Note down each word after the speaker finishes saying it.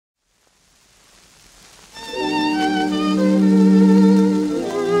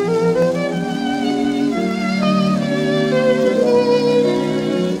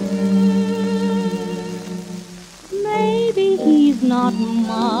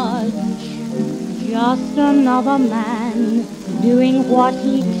much, just another man doing what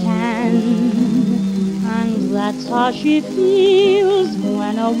he can. And that's how she feels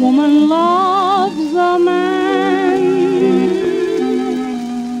when a woman loves a man.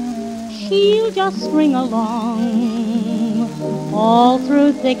 She'll just string along all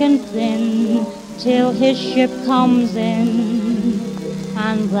through thick and thin till his ship comes in.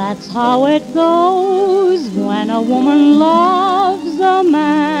 And that's how it goes when a woman loves a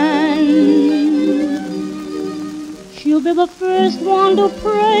man. She'll be the first one to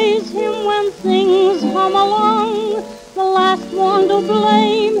praise him when things hum along, the last one to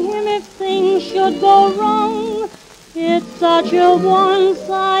blame him if things should go wrong. It's such a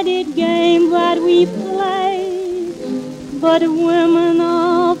one-sided game that we play, but women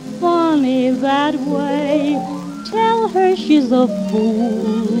are funny that way. Tell her she's a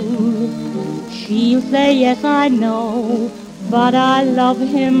fool. She'll say, yes, I know, but I love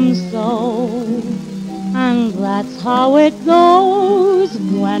him so. And that's how it goes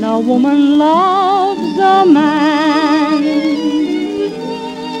when a woman loves a man.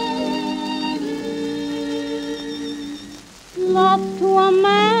 Love to a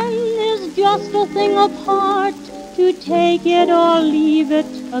man is just a thing apart, to take it or leave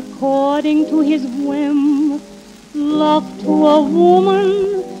it according to his whim. Love to a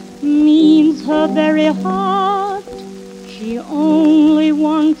woman means her very heart. She only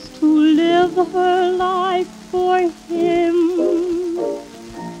wants to live her life for him.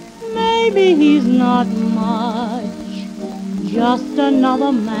 Maybe he's not much, just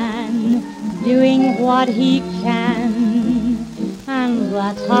another man doing what he can. And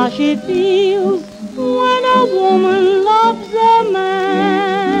that's how she feels when a woman loves a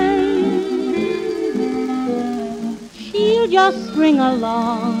man. She'll just string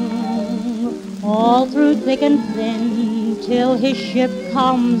along all through thick and thin till his ship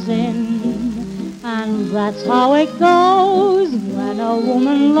comes in. And that's how it goes when a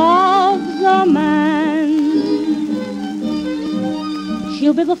woman loves a man.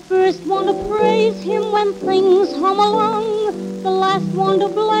 She'll be the first one to praise him when things hum along, the last one to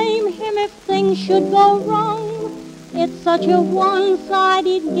blame him if things should go wrong. It's such a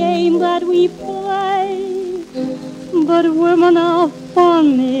one-sided game that we play, but women are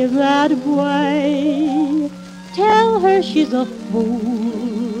funny that way. Tell her she's a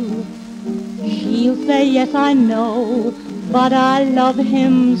fool. She'll say, yes, I know, but I love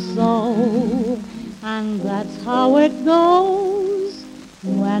him so. And that's how it goes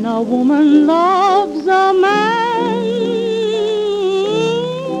when a woman loves a man.